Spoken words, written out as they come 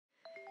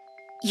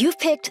You've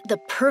picked the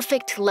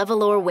perfect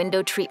LEVOLOR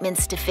window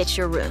treatments to fit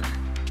your room.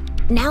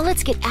 Now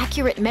let's get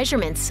accurate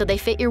measurements so they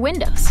fit your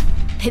windows.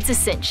 It's a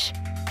cinch.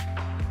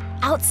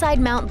 Outside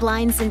mount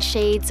blinds and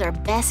shades are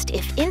best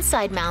if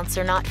inside mounts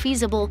are not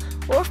feasible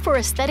or for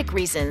aesthetic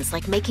reasons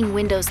like making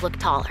windows look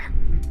taller.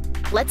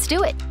 Let's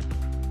do it.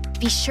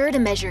 Be sure to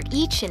measure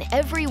each and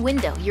every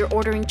window you're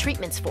ordering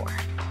treatments for.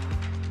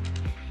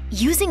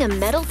 Using a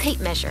metal tape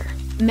measure,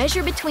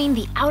 measure between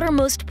the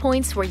outermost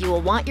points where you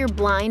will want your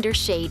blind or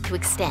shade to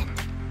extend.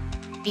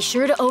 Be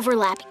sure to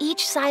overlap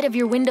each side of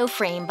your window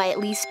frame by at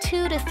least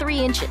 2 to 3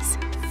 inches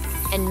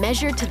and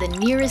measure to the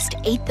nearest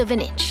 1/8 of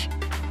an inch.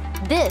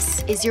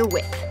 This is your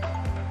width.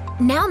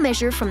 Now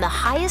measure from the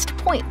highest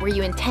point where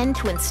you intend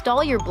to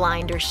install your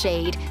blind or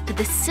shade to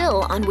the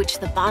sill on which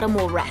the bottom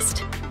will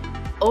rest,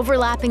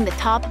 overlapping the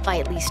top by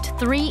at least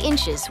 3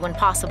 inches when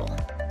possible.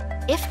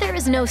 If there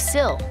is no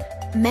sill,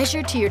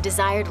 measure to your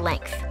desired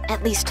length,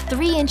 at least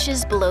 3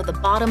 inches below the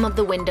bottom of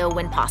the window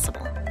when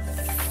possible.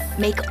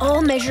 Make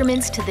all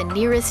measurements to the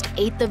nearest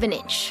 1/8 of an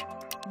inch.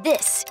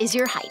 This is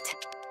your height.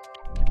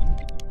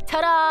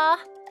 Ta-da!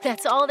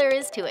 That's all there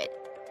is to it.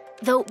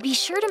 Though be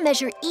sure to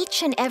measure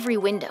each and every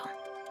window.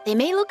 They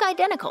may look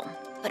identical,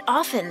 but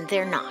often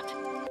they're not.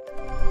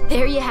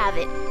 There you have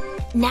it.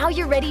 Now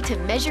you're ready to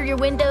measure your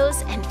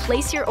windows and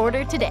place your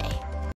order today.